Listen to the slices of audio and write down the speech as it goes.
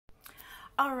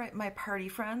All right, my party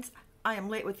friends, I am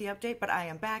late with the update, but I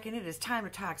am back and it is time to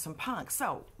talk some punk.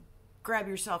 So grab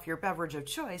yourself your beverage of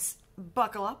choice,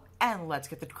 buckle up, and let's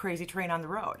get the crazy train on the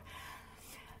road.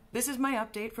 This is my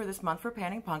update for this month for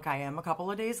panningpunk. I am a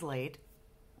couple of days late.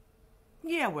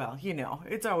 Yeah, well, you know,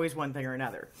 it's always one thing or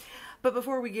another. But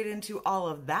before we get into all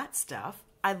of that stuff,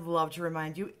 I'd love to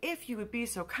remind you, if you would be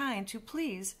so kind, to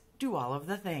please do all of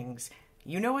the things.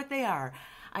 You know what they are.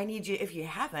 I need you, if you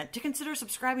haven't, to consider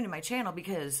subscribing to my channel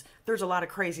because there's a lot of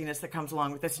craziness that comes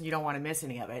along with this and you don't want to miss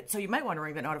any of it. So you might want to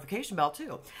ring the notification bell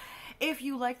too. If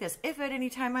you like this, if at any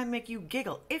time I make you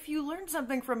giggle, if you learn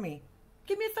something from me,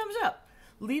 give me a thumbs up.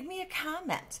 Leave me a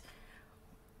comment.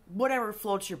 Whatever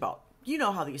floats your boat. You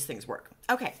know how these things work.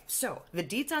 Okay, so the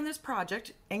deets on this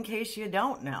project, in case you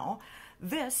don't know,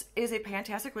 this is a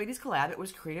Fantastic Ladies collab. It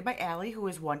was created by Allie, who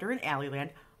is Wonder in Alleyland.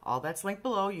 All that's linked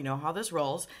below. You know how this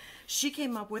rolls. She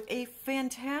came up with a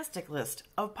fantastic list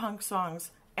of punk songs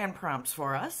and prompts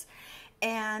for us.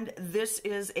 And this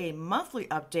is a monthly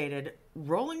updated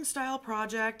rolling style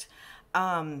project.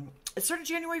 It started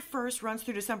January 1st, runs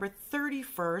through December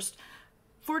 31st.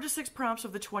 4 to 6 prompts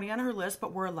of the 20 on her list,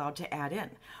 but we're allowed to add in.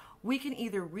 We can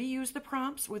either reuse the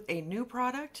prompts with a new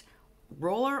product,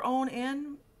 roll our own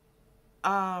in.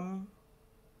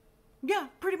 Yeah,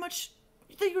 pretty much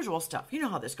the usual stuff. You know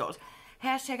how this goes.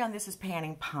 Hashtag on this is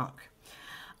panningpunk.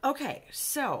 Okay,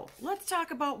 so let's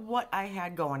talk about what I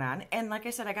had going on. And like I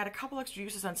said, I got a couple extra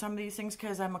uses on some of these things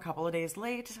because I'm a couple of days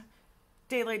late.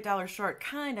 Day late, dollar short,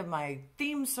 kind of my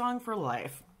theme song for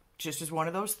life. Just as one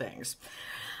of those things.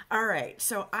 All right,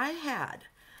 so I had,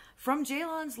 from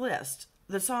Jalon's list,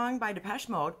 the song by Depeche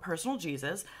Mode, Personal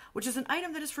Jesus, which is an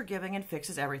item that is forgiving and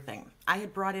fixes everything. I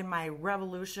had brought in my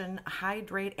Revolution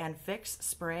Hydrate and Fix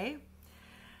spray.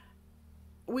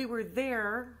 We were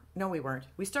there. No, we weren't.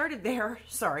 We started there.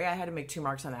 Sorry, I had to make 2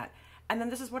 marks on that. And then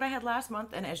this is what I had last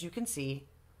month, and as you can see,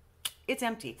 it's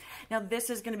empty. Now, this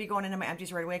is going to be going into my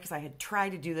empties right away because I had tried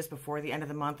to do this before the end of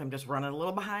the month. I'm just running a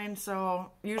little behind,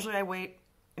 so usually I wait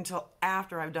until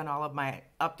after I've done all of my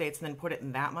updates and then put it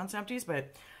in that month's empties,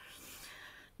 but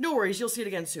no worries, you'll see it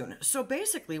again soon. So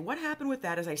basically, what happened with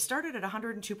that is I started at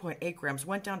 102.8 grams,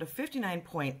 went down to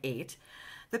 59.8.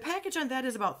 The package on that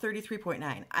is about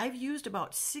 33.9. I've used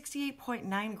about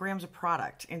 68.9 grams of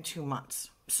product in 2 months.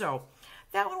 So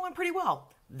that one went pretty well.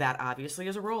 That obviously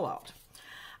is a rollout.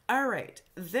 All right,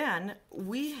 then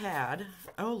we had,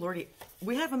 oh lordy,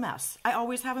 we have a mess. I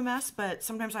always have a mess, but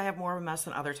sometimes I have more of a mess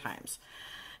than other times.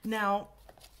 Now,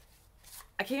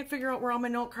 I can't figure out where all my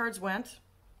note cards went.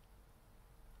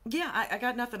 Yeah, I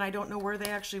got nothing. I don't know where they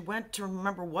actually went to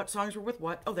remember what songs were with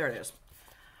what. Oh, there it is.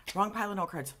 Wrong pile of note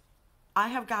cards. I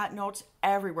have got notes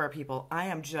everywhere, people. I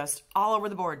am just all over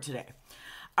the board today.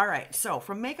 All right, so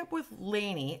from Makeup with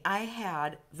Lainey, I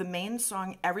had the main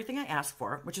song, Everything I Ask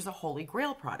For, which is a Holy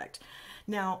Grail product.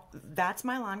 Now, that's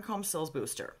my Lancome Sills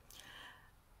Booster.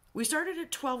 We started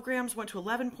at 12 grams, went to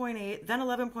 11.8, then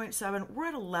 11.7. We're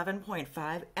at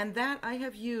 11.5, and that I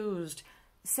have used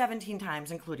 17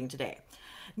 times, including today.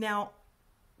 Now,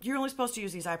 you're only supposed to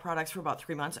use these eye products for about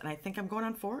 3 months, and I think I'm going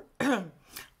on 4.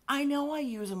 I know I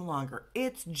use them longer.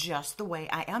 It's just the way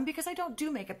I am because I don't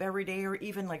do makeup every day or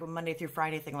even like a Monday through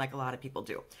Friday thing like a lot of people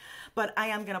do. But I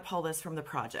am going to pull this from the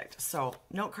project. So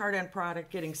note card and product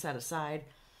getting set aside.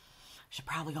 Should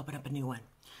probably open up a new one.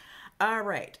 All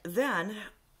right. Then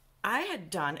I had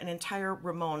done an entire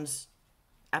Ramones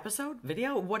episode,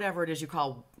 video, whatever it is you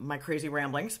call my crazy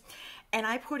ramblings. And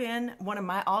I put in one of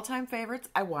my all-time favorites,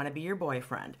 I Want to Be Your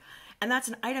Boyfriend. And that's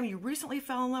an item you recently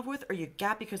fell in love with or you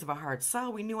got because of a hard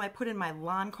sell. We knew I put in my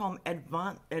Lancome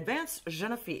Advanced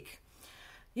Genifique.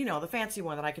 You know, the fancy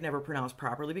one that I can never pronounce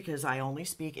properly because I only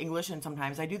speak English and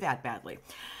sometimes I do that badly.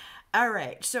 All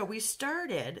right, so we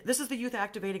started, this is the Youth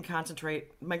Activating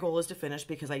Concentrate. My goal is to finish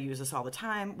because I use this all the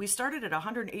time. We started at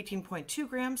 118.2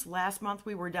 grams. Last month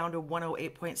we were down to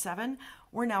 108.7.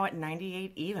 We're now at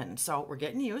 98 even, so we're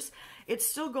getting used. It's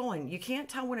still going. You can't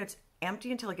tell when it's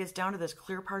empty until it gets down to this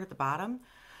clear part at the bottom.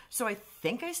 So I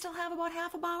think I still have about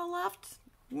half a bottle left.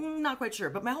 Not quite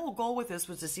sure, but my whole goal with this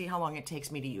was to see how long it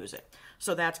takes me to use it.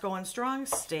 So that's going strong,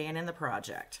 staying in the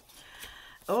project.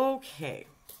 Okay,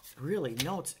 really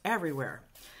notes everywhere.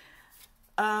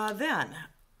 Then,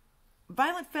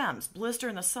 Violent Femmes, Blister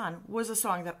in the Sun, was a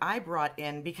song that I brought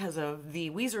in because of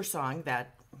the Weezer song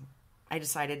that I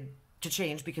decided to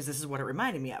change because this is what it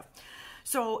reminded me of.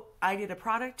 So I did a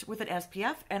product with an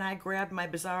SPF, and I grabbed my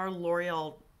Bizarre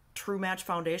L'Oreal True Match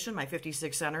Foundation, my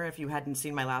 56 center, if you hadn't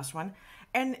seen my last one.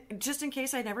 And just in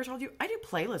case I never told you, I do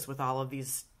playlists with all of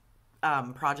these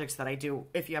projects that I do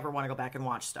if you ever want to go back and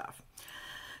watch stuff.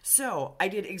 So I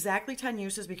did exactly 10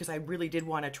 uses because I really did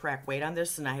want to track weight on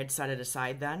this, and I had set it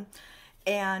aside then.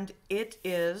 And it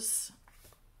is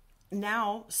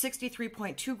now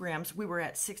 63.2 grams. We were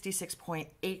at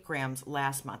 66.8 grams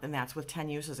last month, and that's with 10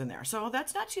 uses in there. So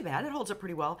that's not too bad. It holds up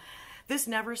pretty well. This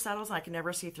never settles, and I can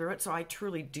never see through it, so I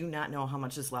truly do not know how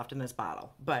much is left in this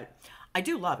bottle. But I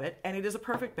do love it, and it is a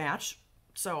perfect match.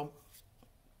 So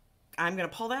I'm going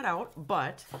to pull that out,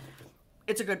 but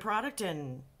it's a good product,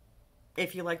 and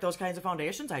if you like those kinds of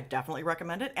foundations, I definitely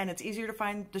recommend it. And it's easier to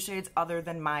find the shades other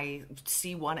than my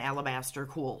C1 Alabaster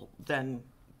Cool than,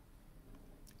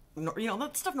 you know,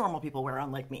 that stuff normal people wear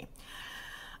on like me.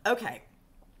 Okay.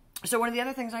 So one of the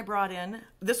other things I brought in,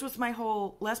 last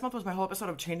month was my whole episode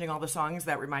of changing all the songs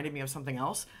that reminded me of something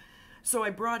else. So I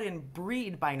brought in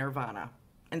Breed by Nirvana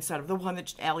instead of the one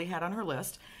that Allie had on her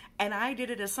list. And I did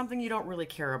it as something you don't really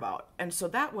care about. And so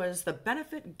that was the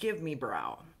Benefit Give Me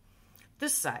Brow.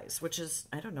 This size, which is,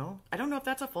 I don't know if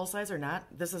that's a full size or not.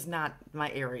 This is not my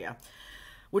area,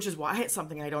 which is why it's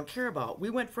something I don't care about.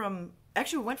 We went from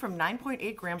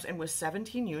 9.8 grams, and with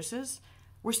 17 uses,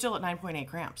 we're still at 9.8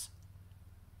 grams.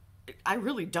 I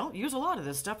really don't use a lot of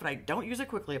this stuff, and I don't use it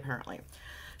quickly, apparently.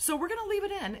 So we're going to leave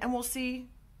it in, and we'll see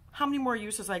how many more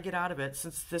uses I get out of it,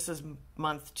 since this is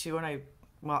month 2, and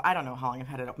I don't know how long I've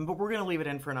had it open, but we're going to leave it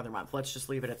in for another month. Let's just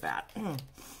leave it at that.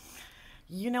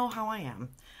 You know how I am.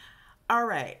 All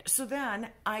right, so then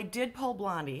I did pull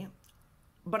Blondie,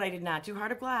 but I did not do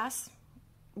Heart of Glass.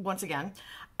 Once again,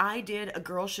 I did A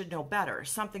Girl Should Know Better,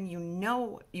 something you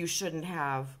know you shouldn't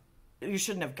have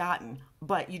gotten,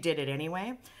 but you did it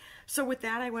anyway. So with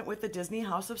that, I went with the Disney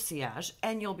House of Sillage,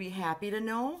 and you'll be happy to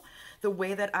know the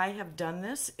way that I have done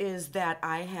this is that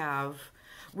I have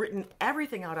written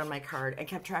everything out on my card and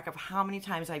kept track of how many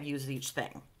times I've used each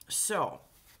thing. So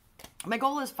my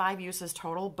goal is 5 uses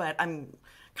total, but I'm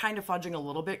kind of fudging a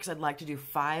little bit because I'd like to do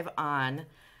 5 on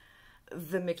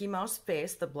the Mickey Mouse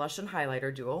face, the blush and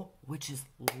highlighter duo, which is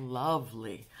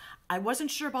lovely. I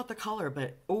wasn't sure about the color,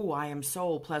 but oh, I am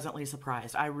so pleasantly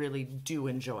surprised. I really do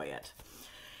enjoy it.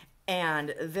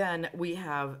 And then we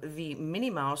have the Minnie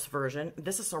Mouse version.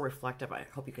 This is so reflective. I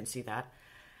hope you can see that.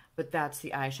 But that's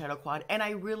the eyeshadow quad. And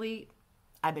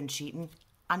I've been cheating.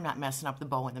 I'm not messing up the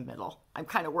bow in the middle. I'm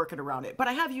kind of working around it. But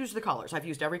I have used the colors. I've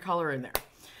used every color in there.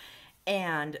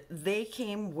 And they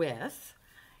came with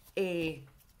a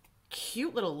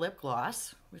cute little lip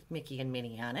gloss with Mickey and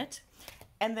Minnie on it.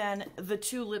 And then the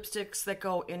 2 lipsticks that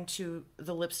go into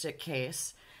the lipstick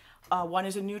case. One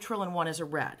is a neutral and one is a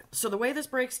red. So the way this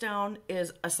breaks down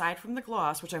is, aside from the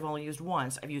gloss, which I've only used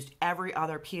once, I've used every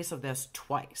other piece of this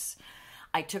twice.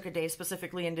 I took a day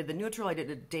specifically and did the neutral. I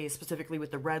did a day specifically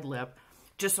with the red lip,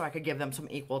 just so I could give them some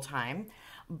equal time.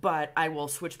 But I will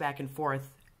switch back and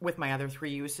forth with my other 3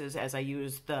 uses as I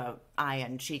use the eye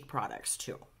and cheek products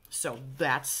too. So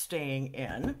that's staying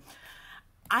in.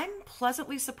 I'm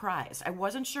pleasantly surprised. I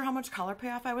wasn't sure how much color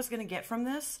payoff I was going to get from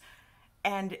this,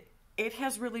 and it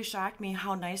has really shocked me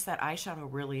how nice that eyeshadow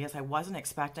really is. I wasn't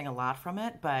expecting a lot from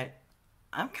it, but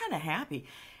I'm kind of happy.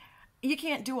 You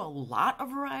can't do a lot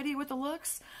of variety with the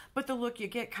looks, but the look you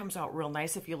get comes out real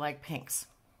nice if you like pinks.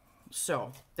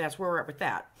 So that's where we're at with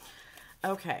that.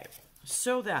 Okay,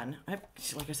 so then,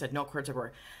 like I said, no cords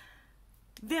everywhere.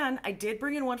 Then I did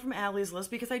bring in one from Allie's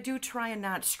list because I do try and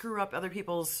not screw up other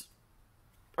people's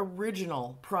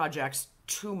original projects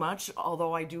too much,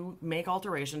 although I do make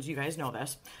alterations. You guys know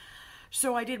this.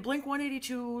 So I did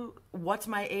Blink-182, What's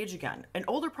My Age Again, an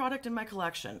older product in my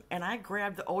collection, and I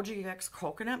grabbed the OGX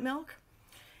coconut milk,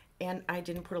 and I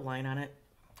didn't put a line on it.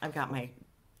 I've got my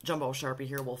jumbo Sharpie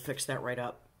here. We'll fix that right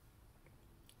up.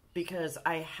 Because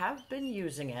I have been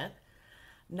using it,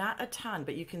 not a ton,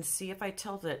 but you can see if I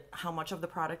tilt it how much of the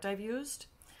product I've used.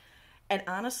 And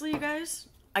honestly, you guys,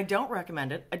 I don't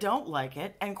recommend it. I don't like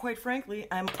it. And quite frankly,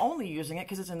 I'm only using it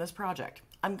because it's in this project.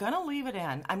 I'm going to leave it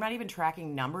in. I'm not even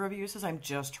tracking number of uses. I'm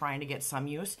just trying to get some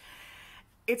use.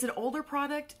 It's an older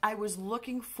product. I was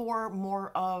looking for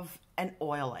more of an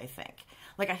oil, I think.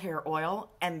 Like a hair oil.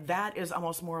 And that is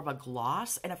almost more of a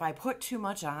gloss. And if I put too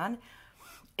much on,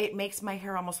 it makes my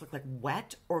hair almost look like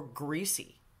wet or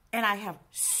greasy. And I have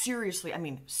seriously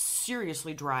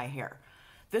dry hair.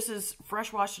 This is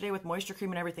fresh wash today with moisture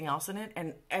cream and everything else in it,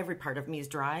 and every part of me is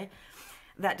dry.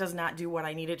 That does not do what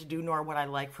I need it to do, nor what I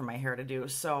like for my hair to do.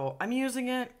 So I'm using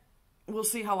it. We'll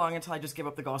see how long until I just give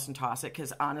up the ghost and toss it,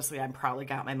 because honestly, I probably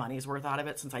got my money's worth out of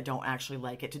it since I don't actually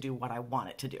like it to do what I want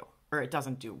it to do. Or it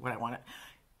doesn't do what I want it.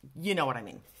 You know what I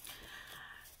mean.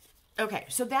 Okay,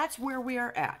 so that's where we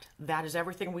are at. That is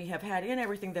everything we have had in,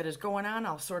 everything that is going on.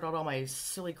 I'll sort out all my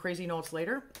silly, crazy notes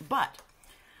later. But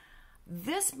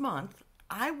this month,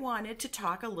 I wanted to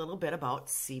talk a little bit about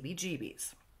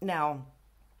CBGBs. Now,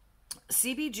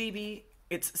 CBGB,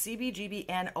 it's CBGB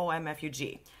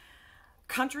NOMFUG.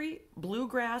 Country,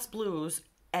 bluegrass, blues,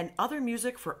 and other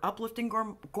music for uplifting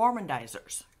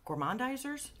gourmandizers.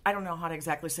 Gourmandizers? I don't know how to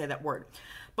exactly say that word.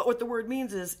 But what the word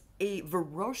means is a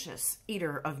ferocious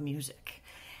eater of music.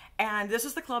 And this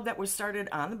is the club that was started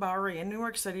on the Bowery in New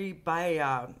York City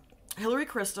by Hillary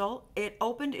Crystal. It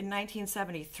opened in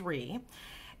 1973.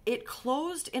 It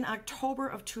closed in October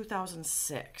of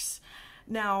 2006.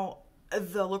 Now,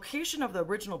 the location of the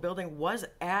original building was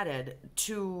added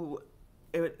to,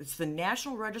 it's the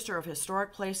National Register of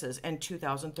Historic Places in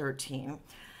 2013.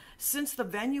 Since the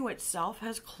venue itself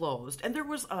has closed, and there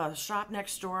was a shop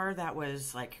next door that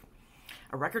was like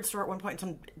a record store at one point,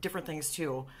 and some different things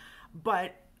too,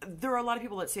 but there are a lot of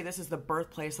people that say this is the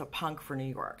birthplace of punk for New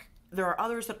York. There are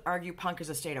others that argue punk is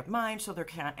a state of mind, so there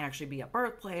can't actually be a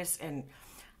birthplace, and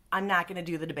I'm not going to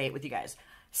do the debate with you guys.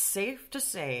 Safe to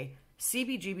say,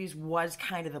 CBGB's was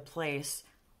kind of the place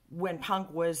when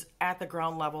punk was at the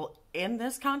ground level in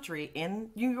this country, in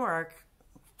New York,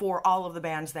 for all of the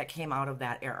bands that came out of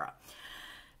that era.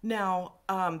 Now,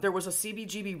 there was a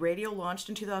CBGB radio launched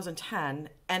in 2010,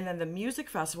 and then the Music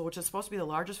Festival, which is supposed to be the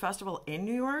largest festival in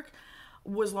New York,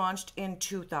 was launched in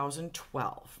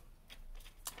 2012.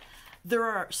 There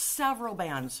are several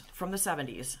bands from the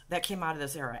 70s that came out of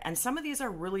this era, and some of these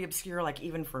are really obscure, like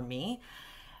even for me.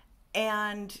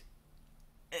 And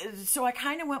so I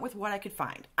kind of went with what I could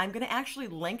find. I'm going to actually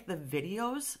link the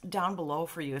videos down below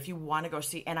for you if you want to go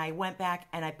see. And I went back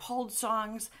and I pulled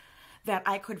songs that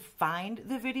I could find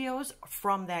the videos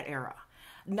from that era.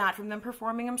 Not from them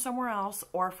performing them somewhere else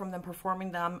or from them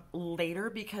performing them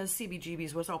later, because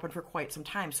CBGB's was open for quite some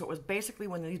time. So it was basically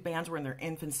when these bands were in their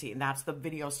infancy, and that's the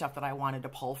video stuff that I wanted to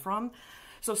pull from.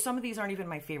 So some of these aren't even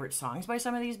my favorite songs by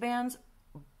some of these bands,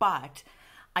 but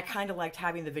I kind of liked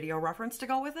having the video reference to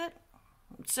go with it.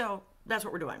 So that's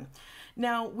what we're doing.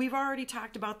 Now, we've already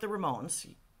talked about the Ramones.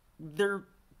 They're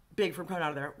big from coming out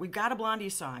of there. We've got a Blondie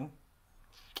song.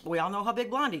 We all know how big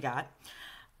Blondie got.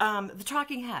 The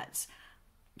Talking Heads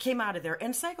came out of there,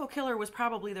 and Psycho Killer was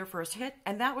probably their first hit,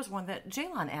 and that was one that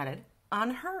Jalon added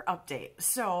on her update.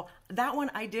 So that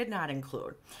one I did not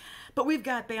include. But we've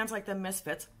got bands like the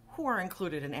Misfits, who are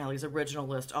included in Allie's original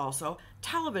list also.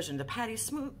 Television, the Patti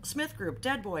Smith Group,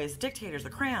 Dead Boys, Dictators, the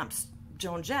Cramps,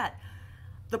 Joan Jett.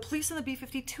 The Police and the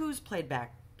B-52s played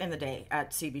back in the day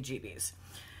at CBGB's.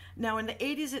 Now, in the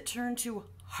 80s, it turned to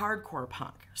hardcore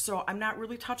punk. So I'm not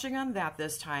really touching on that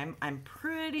this time. I'm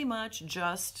pretty much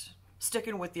just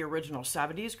sticking with the original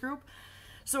 70s group.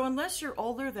 So unless you're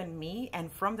older than me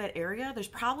and from that area, there's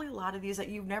probably a lot of these that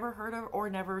you've never heard of or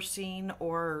never seen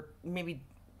or maybe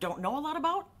don't know a lot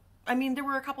about. I mean, there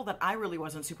were a couple that I really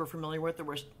wasn't super familiar with. There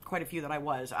were quite a few that I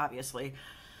was, obviously,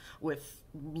 with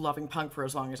loving punk for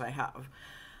as long as I have.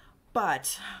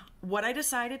 But what I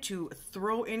decided to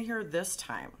throw in here this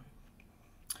time,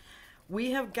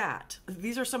 we have got,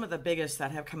 these are some of the biggest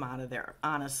that have come out of there,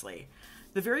 honestly.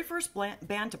 The very first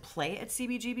band to play at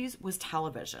CBGB's was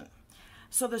Television.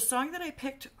 So the song that I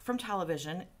picked from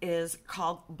Television is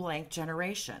called Blank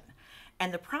Generation.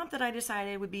 And the prompt that I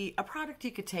decided would be a product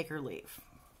you could take or leave.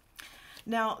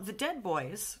 Now, the Dead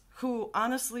Boys, who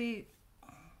honestly,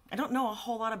 I don't know a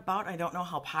whole lot about, I don't know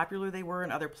how popular they were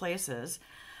in other places,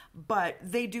 but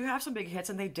they do have some big hits,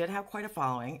 and they did have quite a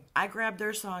following. I grabbed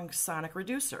their song Sonic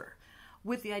Reducer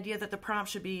with the idea that the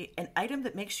prompt should be an item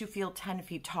that makes you feel 10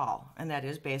 feet tall, and that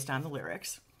is based on the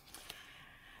lyrics.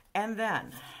 And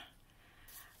then,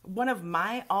 one of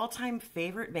my all-time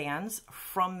favorite bands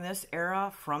from this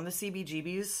era, from the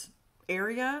CBGB's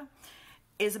area,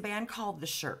 is a band called The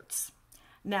Shirts.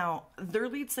 Now, their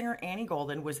lead singer, Annie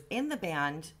Golden, was in the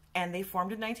band, and they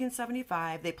formed in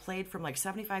 1975. They played from like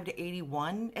 75 to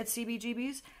 81 at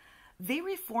CBGB's. They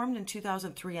reformed in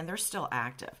 2003, and they're still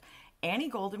active. Annie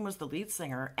Golden was the lead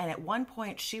singer, and at one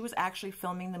point, she was actually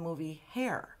filming the movie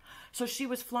Hair. So she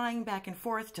was flying back and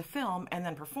forth to film and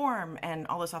then perform and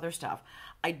all this other stuff.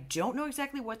 I don't know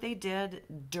exactly what they did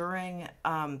during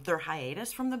their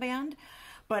hiatus from the band,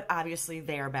 but obviously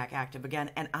they are back active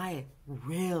again, and I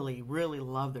really, really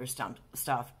love their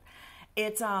stuff.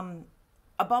 It's a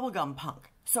bubblegum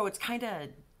punk, so it's kind of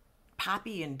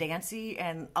poppy and dancey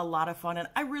and a lot of fun, and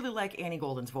I really like Annie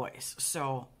Golden's voice,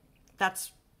 so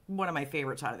that's one of my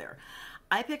favorites out of there.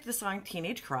 I picked the song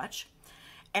Teenage Crutch,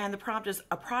 and the prompt is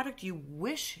a product you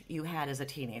wish you had as a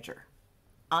teenager.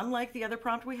 Unlike the other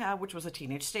prompt we have, which was a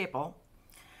teenage staple,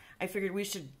 I figured we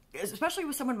should, especially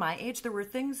with someone my age, there were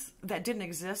things that didn't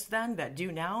exist then that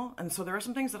do now, and so there are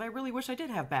some things that I really wish I did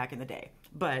have back in the day.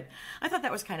 But I thought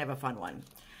that was kind of a fun one.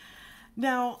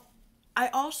 Now, I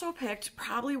also picked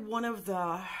probably one of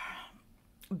the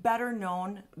better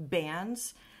known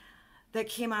bands that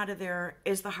came out of there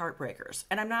is the Heartbreakers.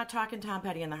 And I'm not talking Tom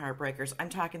Petty and the Heartbreakers. I'm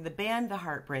talking the band The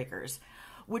Heartbreakers,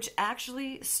 which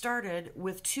actually started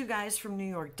with two guys from New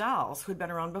York Dolls who'd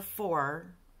been around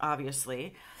before,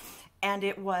 obviously. And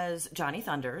it was Johnny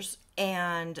Thunders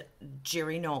and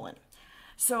Jerry Nolan.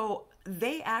 So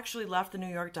they actually left the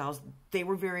New York Dolls. They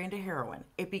were very into heroin.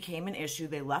 It became an issue.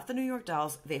 They left the New York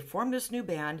Dolls. They formed this new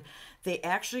band. They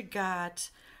actually got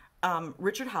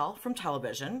Richard Hell from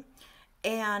television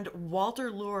and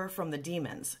Walter Lure from the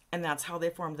Demons, and that's how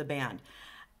they formed the band.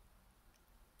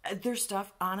 Their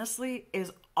stuff, honestly,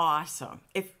 is awesome.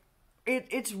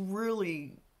 It's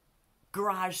really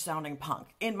garage-sounding punk,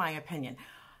 in my opinion.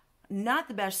 Not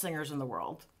the best singers in the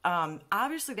world.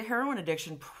 Obviously, the heroin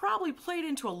addiction probably played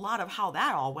into a lot of how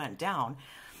that all went down.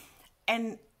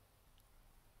 And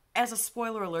as a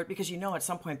spoiler alert, because you know at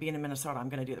some point being in Minnesota, I'm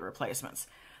going to do the Replacements.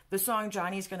 The song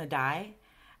Johnny's Gonna Die,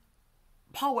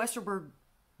 Paul Westerberg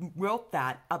wrote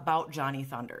that about Johnny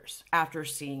Thunders after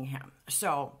seeing him.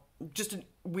 So just a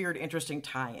weird, interesting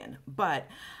tie-in. But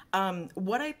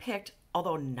what I picked,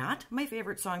 although not my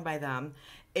favorite song by them,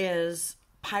 is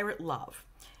Pirate Love.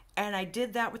 And I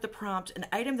did that with the prompt, an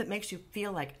item that makes you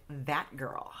feel like that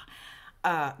girl.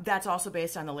 That's also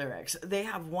based on the lyrics. They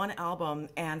have one album,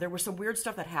 and there was some weird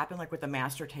stuff that happened, like with the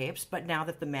master tapes, but now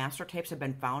that the master tapes have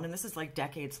been found, and this is like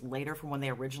decades later from when they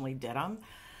originally did them,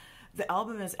 the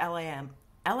album is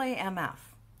LAMF,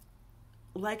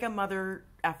 like a mother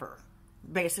effer,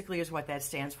 basically is what that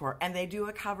stands for. And they do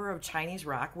a cover of Chinese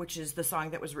Rock, which is the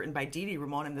song that was written by Dee Dee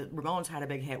Ramone, and the Ramones had a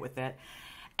big hit with it.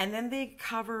 And then they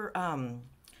cover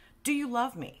Do You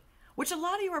Love Me?, which a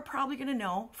lot of you are probably going to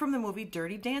know from the movie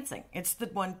Dirty Dancing. It's the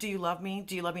one, Do You Love Me?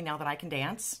 Do you love me now that I can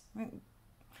dance?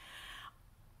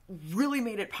 Really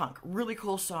made it punk. Really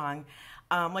cool song.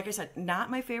 Like I said, not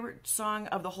my favorite song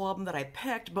of the whole album that I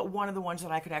picked, but one of the ones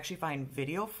that I could actually find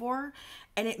video for.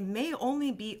 And it may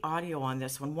only be audio on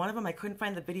this one. One of them I couldn't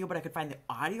find the video, but I could find the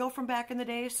audio from back in the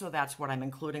day, so that's what I'm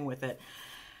including with it.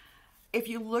 If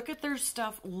you look at their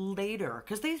stuff later,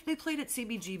 because they played at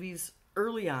CBGB's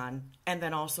early on, and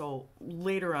then also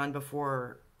later on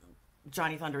before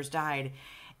Johnny Thunders died,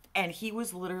 and he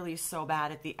was literally so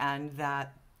bad at the end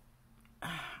that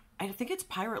I think it's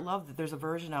Pirate Love that there's a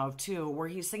version of too, where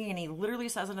he's singing and he literally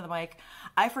says into the mic,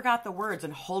 I forgot the words,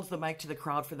 and holds the mic to the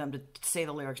crowd for them to say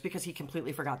the lyrics because he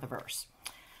completely forgot the verse.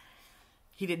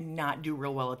 He did not do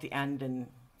real well at the end, and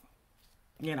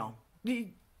you know,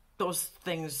 those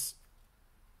things.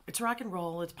 It's rock and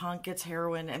roll, it's punk, it's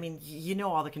heroin. I mean, you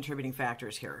know all the contributing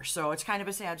factors here. So it's kind of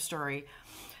a sad story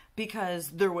because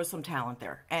there was some talent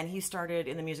there. And he started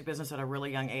in the music business at a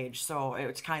really young age. So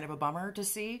it's kind of a bummer to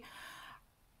see.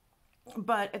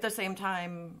 But at the same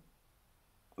time,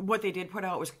 what they did put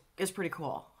out is pretty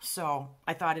cool. So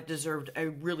I thought it deserved a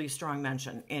really strong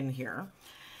mention in here.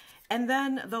 And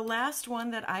then the last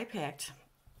one that I picked,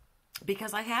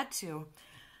 because I had to,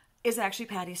 is actually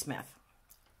Patti Smith.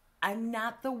 I'm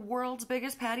not the world's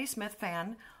biggest Patti Smith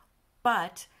fan,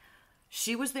 but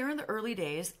she was there in the early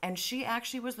days, and she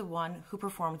actually was the one who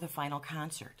performed the final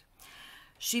concert.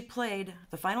 She played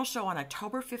the final show on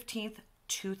October 15th,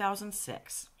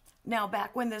 2006. Now,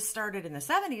 back when this started in the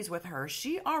 70s with her,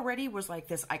 she already was like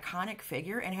this iconic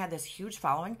figure and had this huge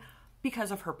following because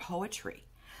of her poetry.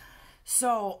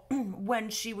 So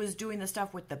when she was doing the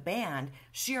stuff with the band,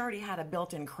 she already had a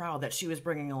built-in crowd that she was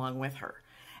bringing along with her.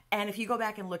 And if you go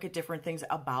back and look at different things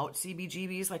about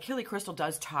CBGBs, like Hilly Crystal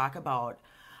does talk about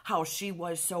how she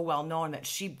was so well known that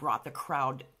she brought the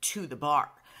crowd to the bar.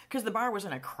 Because the bar was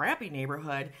in a crappy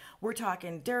neighborhood. We're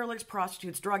talking derelicts,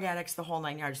 prostitutes, drug addicts, the whole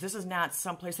nine yards. This is not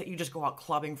someplace that you just go out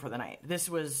clubbing for the night. This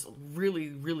was really,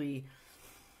 really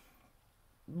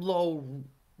low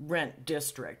rent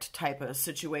district type of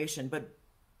situation, but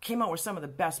came out with some of the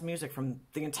best music from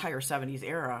the entire 70s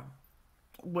era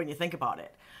when you think about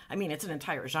it. I mean, it's an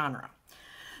entire genre.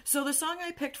 So the song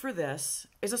I picked for this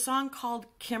is a song called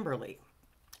Kimberly.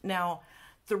 Now,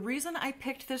 the reason I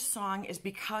picked this song is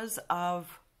because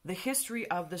of the history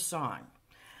of the song.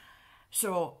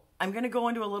 So I'm going to go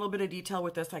into a little bit of detail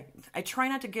with this. I try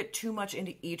not to get too much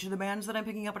into each of the bands that I'm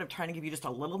picking up, but I'm trying to give you just a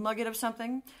little nugget of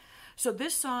something. So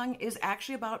this song is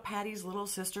actually about Patty's little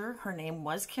sister. Her name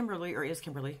was Kimberly, or is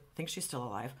Kimberly. I think she's still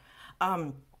alive.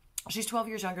 She's 12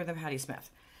 years younger than Patti Smith.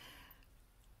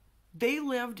 They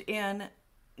lived in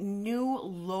new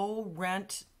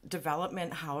low-rent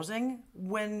development housing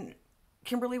when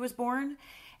Kimberly was born,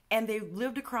 and they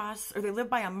lived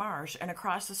by a marsh, and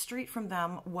across the street from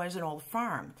them was an old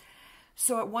farm.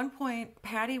 So at one point,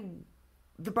 Patty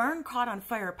the barn caught on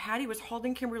fire. Patty was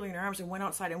holding Kimberly in her arms and went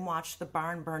outside and watched the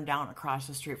barn burn down across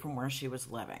the street from where she was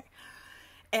living.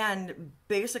 And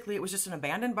basically it was just an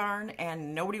abandoned barn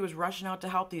and nobody was rushing out to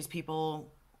help these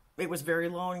people. It was very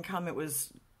low income. It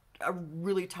was a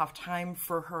really tough time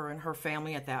for her and her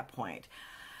family at that point.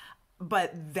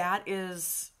 But that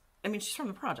is, I mean, she's from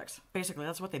the projects. Basically,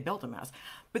 that's what they built them as.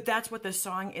 But that's what this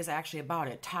song is actually about.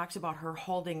 It talks about her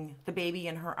holding the baby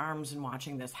in her arms and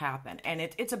watching this happen. And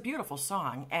it's a beautiful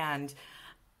song. And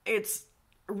it's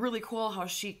really cool how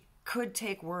she could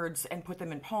take words and put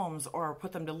them in poems or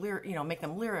put them to make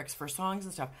them lyrics for songs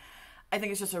and stuff. I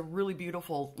think it's just a really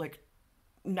beautiful, like,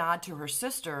 nod to her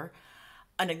sister,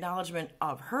 an acknowledgement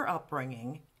of her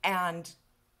upbringing, and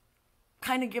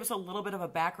kind of gives a little bit of a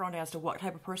background as to what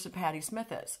type of person Patti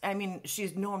Smith is. I mean,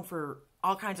 she's known for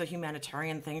all kinds of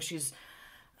humanitarian things.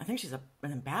 I think she's an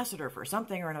ambassador for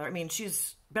something or another. I mean,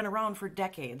 she's been around for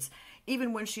decades.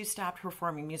 Even when she stopped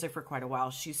performing music for quite a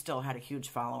while, she still had a huge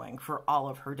following for all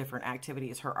of her different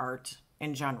activities, her art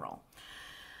in general.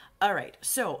 All right,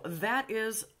 so that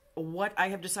is what I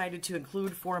have decided to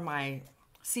include for my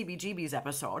CBGB's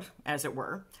episode, as it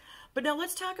were. But now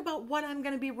let's talk about what I'm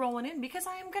going to be rolling in, because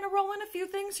I am going to roll in a few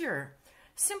things here,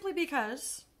 simply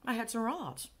because I had some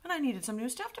rollouts and I needed some new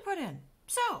stuff to put in.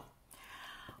 So,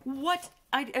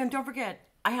 and don't forget,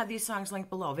 I have these songs linked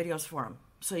below, videos for them,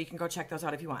 so you can go check those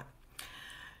out if you want.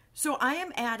 So I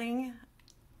am adding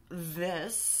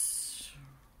this.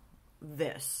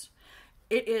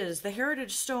 It is the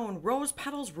Heritage Stone Rose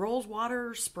Petals Rose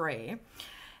Water Spray.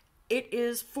 It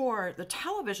is for the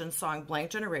television song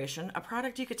Blank Generation, a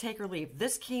product you could take or leave.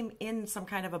 This came in some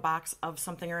kind of a box of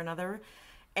something or another.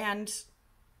 And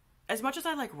as much as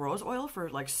I like rose oil for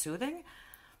like soothing,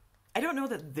 I don't know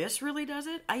that this really does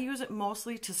it. I use it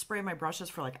mostly to spray my brushes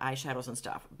for like eyeshadows and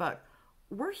stuff. But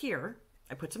we're here.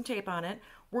 I put some tape on it.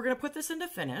 We're going to put this into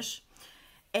finish.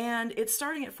 And it's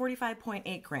starting at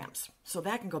 45.8 grams. So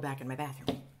that can go back in my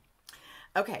bathroom.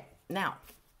 Okay, now,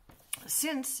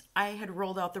 since I had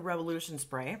rolled out the Revolution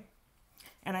spray,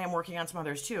 and I am working on some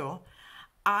others too,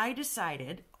 I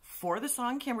decided for the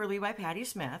song Kimberly by Patti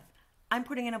Smith, I'm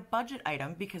putting in a budget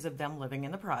item because of them living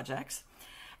in the projects.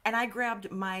 And I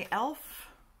grabbed my e.l.f.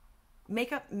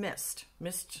 Makeup Mist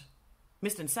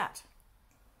and Set.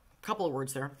 Couple of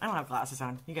words there. I don't have glasses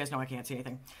on. You guys know I can't see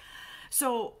anything.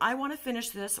 So I want to finish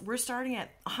this. We're starting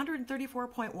at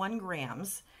 134.1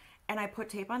 grams, and I put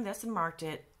tape on this and marked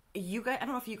it. You guys, I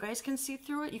don't know if you guys can see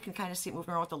through it. You can kind of see it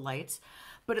moving around with the lights,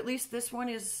 but at least this one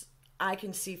is, I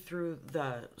can see through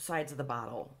the sides of the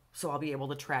bottle, so I'll be able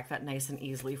to track that nice and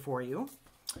easily for you.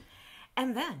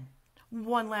 And then,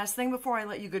 one last thing before I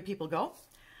let you good people go.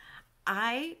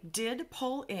 I did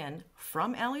pull in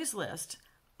from Allie's list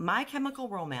My Chemical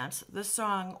Romance, the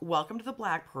song Welcome to the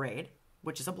Black Parade,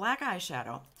 which is a black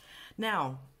eyeshadow.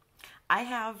 Now, I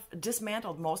have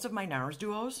dismantled most of my NARS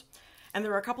duos, and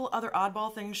there are a couple other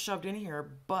oddball things shoved in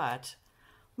here, but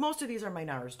most of these are my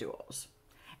NARS duos.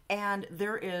 And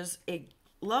there is a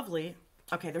lovely,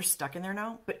 okay, they're stuck in there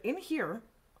now, but in here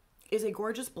is a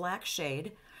gorgeous black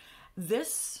shade.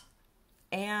 This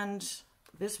and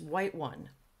this white one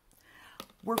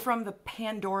were from the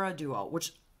Pandora duo,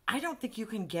 which I don't think you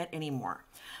can get anymore.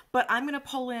 But I'm going to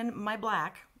pull in my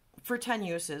black for 10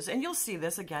 uses, and you'll see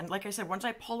this again. Like I said, once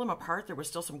I pull them apart, there was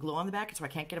still some glue on the back, so I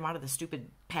can't get them out of the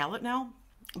stupid palette now.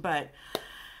 But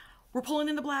we're pulling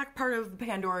in the black part of the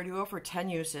Pandora duo for 10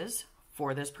 uses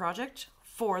for this project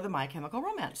for the My Chemical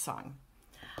Romance song.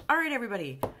 All right,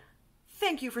 everybody.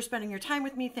 Thank you for spending your time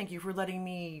with me. Thank you for letting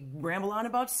me ramble on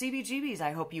about CBGBs.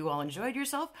 I hope you all enjoyed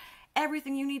yourself.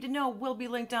 Everything you need to know will be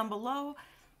linked down below.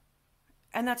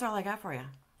 And that's all I got for you.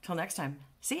 Till next time.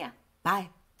 See ya. Bye.